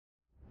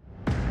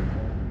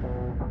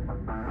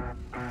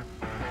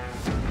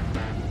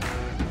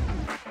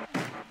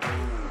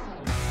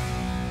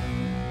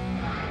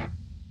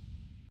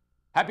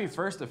Happy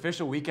first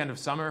official weekend of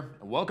summer,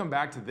 and welcome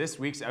back to this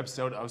week's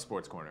episode of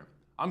Sports Corner.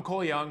 I'm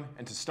Cole Young,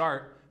 and to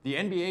start, the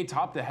NBA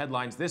topped the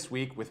headlines this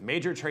week with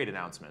major trade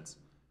announcements.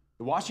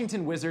 The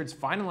Washington Wizards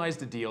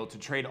finalized a deal to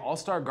trade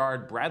All-Star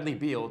guard Bradley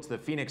Beal to the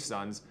Phoenix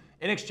Suns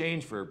in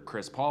exchange for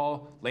Chris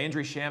Paul,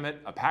 Landry Shamet,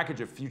 a package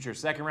of future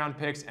second-round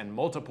picks, and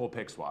multiple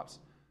pick swaps.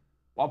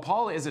 While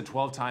Paul is a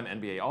 12-time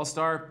NBA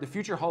All-Star, the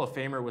future Hall of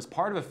Famer was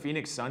part of a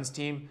Phoenix Suns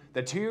team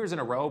that 2 years in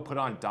a row put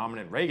on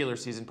dominant regular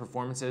season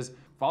performances,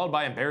 followed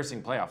by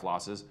embarrassing playoff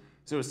losses,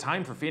 so it was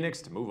time for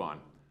Phoenix to move on.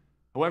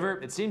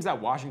 However, it seems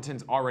that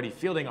Washington's already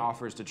fielding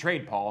offers to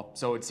trade Paul,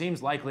 so it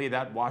seems likely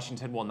that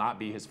Washington will not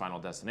be his final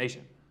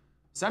destination.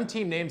 Some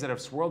team names that have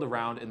swirled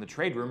around in the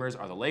trade rumors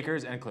are the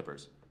Lakers and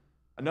Clippers.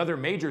 Another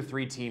major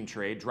three-team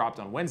trade dropped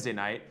on Wednesday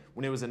night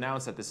when it was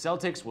announced that the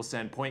Celtics will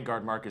send point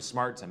guard Marcus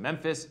Smart to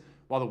Memphis,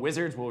 while the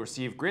Wizards will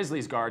receive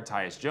Grizzlies guard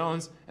Tyus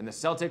Jones, and the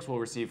Celtics will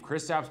receive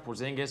Kristaps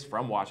Porzingis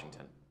from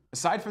Washington.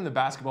 Aside from the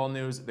basketball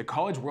news, the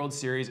College World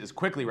Series is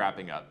quickly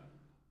wrapping up.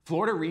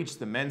 Florida reached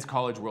the Men's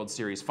College World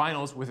Series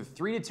Finals with a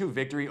 3-2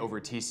 victory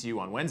over TCU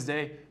on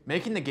Wednesday,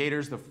 making the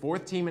Gators the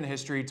fourth team in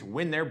history to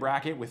win their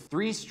bracket with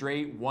 3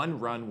 straight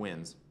one-run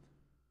wins.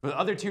 For the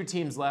other 2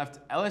 teams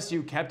left,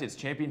 LSU kept its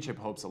championship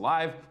hopes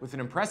alive with an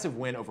impressive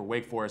win over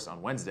Wake Forest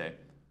on Wednesday.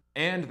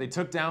 And they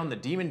took down the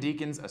Demon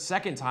Deacons a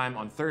second time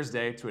on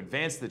Thursday to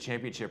advance to the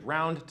championship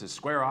round to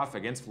square off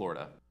against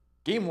Florida.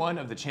 Game 1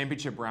 of the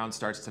championship round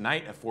starts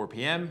tonight at 4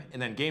 p.m., and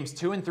then games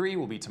 2 and 3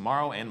 will be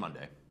tomorrow and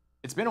Monday.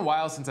 It's been a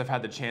while since I've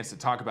had the chance to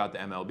talk about the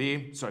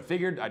MLB, so I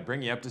figured I'd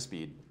bring you up to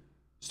speed.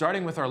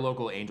 Starting with our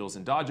local Angels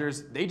and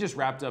Dodgers, they just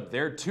wrapped up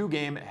their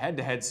 2-game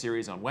head-to-head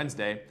series on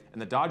Wednesday,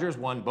 and the Dodgers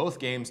won both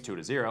games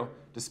 2-0,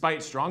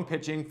 despite strong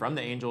pitching from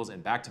the Angels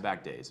in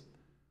back-to-back days.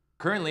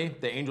 Currently,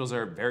 the Angels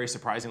are very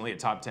surprisingly a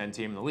top 10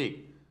 team in the league.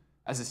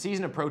 As the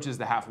season approaches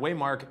the halfway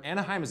mark,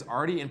 Anaheim is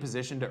already in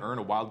position to earn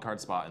a wildcard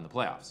spot in the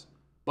playoffs.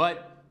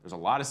 But there's a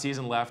lot of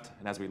season left,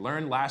 and as we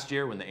learned last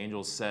year when the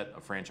Angels set a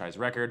franchise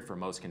record for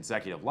most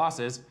consecutive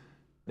losses,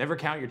 never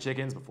count your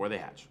chickens before they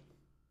hatch.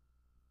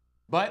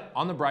 But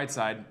on the bright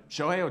side,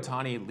 Shohei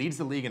Ohtani leads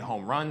the league in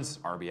home runs,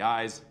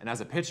 RBIs, and as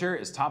a pitcher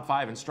is top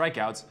 5 in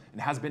strikeouts and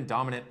has been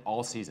dominant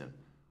all season.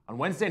 On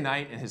Wednesday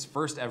night, in his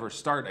first ever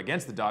start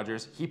against the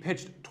Dodgers, he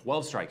pitched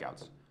 12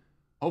 strikeouts.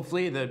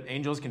 Hopefully, the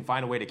Angels can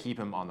find a way to keep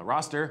him on the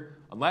roster.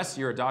 Unless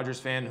you're a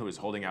Dodgers fan who is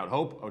holding out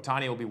hope,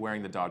 Ohtani will be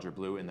wearing the Dodger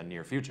blue in the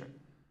near future.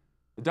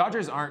 The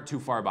Dodgers aren't too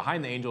far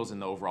behind the Angels in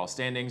the overall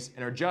standings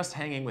and are just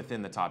hanging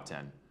within the top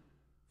 10.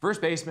 First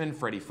baseman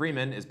Freddie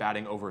Freeman is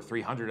batting over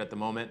 300 at the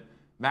moment,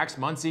 Max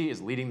Muncy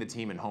is leading the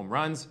team in home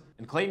runs,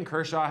 and Clayton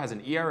Kershaw has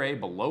an ERA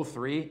below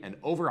 3 and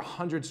over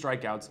 100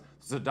 strikeouts,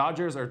 so the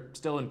Dodgers are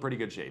still in pretty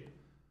good shape.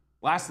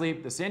 Lastly,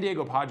 the San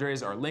Diego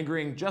Padres are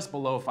lingering just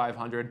below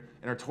 500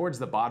 and are towards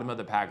the bottom of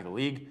the pack of the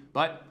league,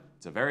 but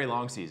it's a very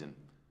long season.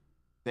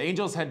 The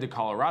Angels head to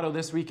Colorado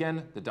this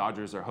weekend, the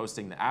Dodgers are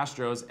hosting the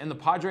Astros, and the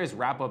Padres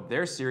wrap up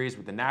their series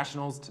with the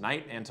Nationals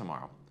tonight and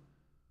tomorrow.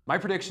 My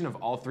prediction of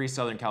all 3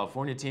 Southern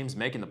California teams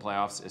making the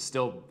playoffs is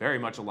still very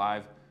much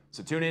alive,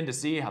 so tune in to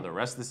see how the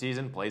rest of the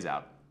season plays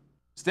out.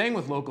 Staying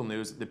with local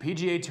news, the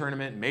PGA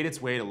Tournament made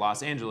its way to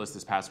Los Angeles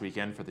this past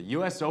weekend for the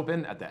US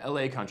Open at the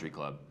LA Country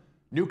Club.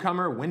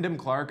 Newcomer Wyndham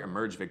Clark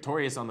emerged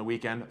victorious on the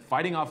weekend,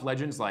 fighting off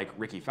legends like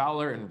Ricky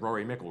Fowler and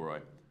Rory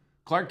McIlroy.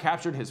 Clark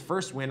captured his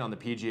first win on the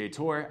PGA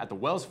Tour at the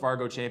Wells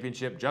Fargo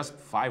Championship just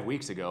 5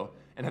 weeks ago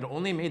and had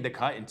only made the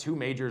cut in 2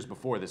 majors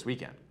before this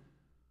weekend.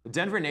 The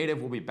Denver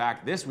native will be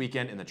back this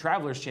weekend in the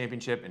Travelers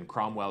Championship in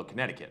Cromwell,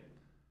 Connecticut.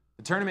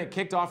 The tournament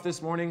kicked off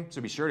this morning,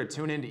 so be sure to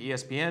tune in to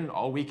ESPN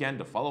all weekend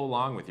to follow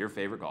along with your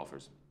favorite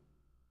golfers.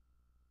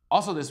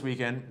 Also this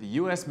weekend, the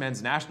U.S.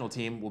 men's national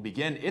team will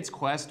begin its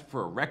quest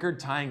for a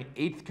record-tying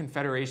 8th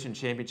Confederation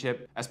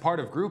Championship as part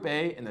of Group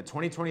A in the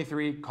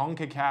 2023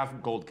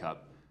 CONCACAF Gold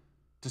Cup.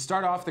 To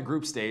start off the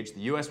group stage, the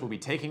U.S. will be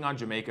taking on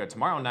Jamaica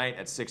tomorrow night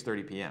at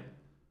 6:30 p.m.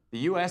 The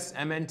U.S.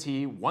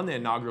 MNT won the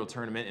inaugural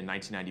tournament in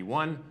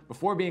 1991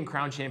 before being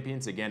crowned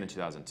champions again in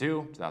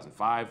 2002,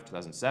 2005,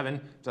 2007,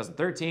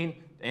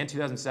 2013, and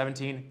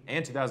 2017,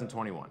 and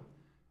 2021.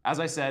 As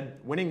I said,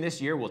 winning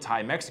this year will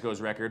tie Mexico's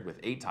record with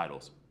 8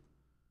 titles.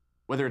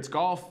 Whether it's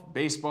golf,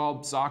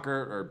 baseball, soccer,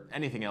 or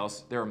anything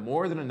else, there are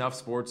more than enough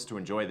sports to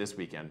enjoy this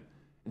weekend.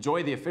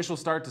 Enjoy the official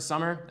start to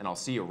summer, and I'll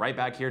see you right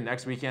back here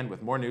next weekend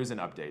with more news and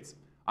updates.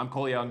 I'm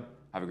Cole Young.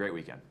 Have a great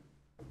weekend.